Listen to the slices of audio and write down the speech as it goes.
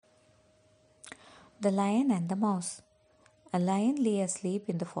The Lion and the Mouse. A lion lay asleep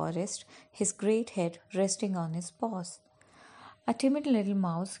in the forest, his great head resting on his paws. A timid little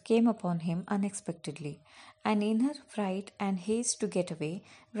mouse came upon him unexpectedly, and in her fright and haste to get away,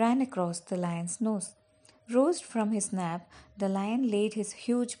 ran across the lion's nose. Roused from his nap, the lion laid his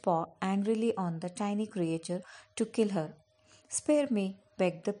huge paw angrily on the tiny creature to kill her. Spare me,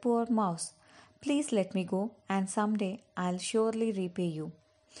 begged the poor mouse. Please let me go, and some day I'll surely repay you.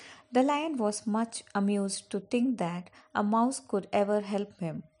 The lion was much amused to think that a mouse could ever help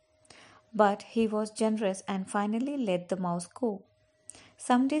him, but he was generous and finally let the mouse go.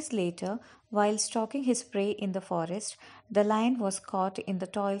 Some days later, while stalking his prey in the forest, the lion was caught in the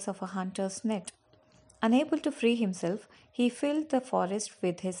toils of a hunter's net. Unable to free himself, he filled the forest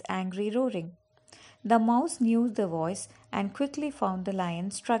with his angry roaring. The mouse knew the voice and quickly found the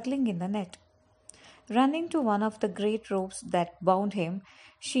lion struggling in the net. Running to one of the great ropes that bound him,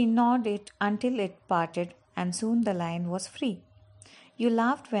 she gnawed it until it parted, and soon the lion was free. You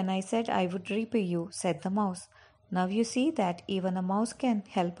laughed when I said I would repay you, said the mouse. Now you see that even a mouse can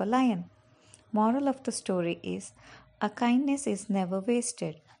help a lion. Moral of the story is a kindness is never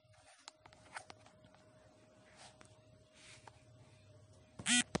wasted.